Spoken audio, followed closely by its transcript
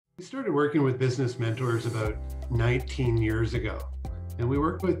We started working with business mentors about 19 years ago, and we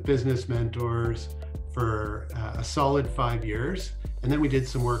worked with business mentors for a solid 5 years, and then we did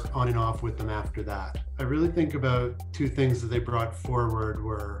some work on and off with them after that. I really think about two things that they brought forward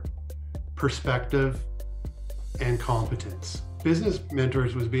were perspective and competence. Business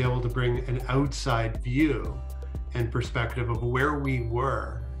mentors was be able to bring an outside view and perspective of where we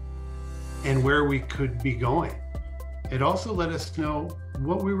were and where we could be going. It also let us know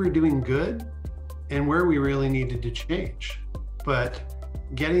what we were doing good and where we really needed to change. But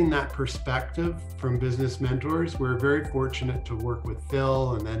getting that perspective from business mentors, we're very fortunate to work with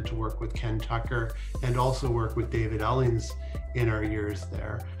Phil and then to work with Ken Tucker and also work with David Ellings in our years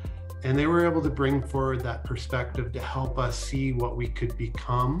there. And they were able to bring forward that perspective to help us see what we could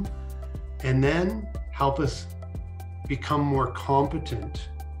become and then help us become more competent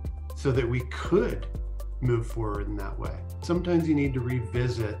so that we could move forward in that way. Sometimes you need to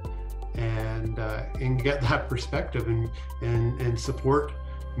revisit and get that perspective and support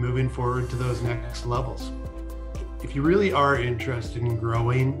moving forward to those next levels. If you really are interested in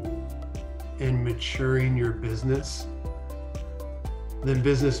growing and maturing your business, then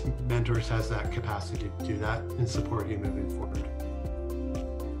Business Mentors has that capacity to do that and support you moving forward.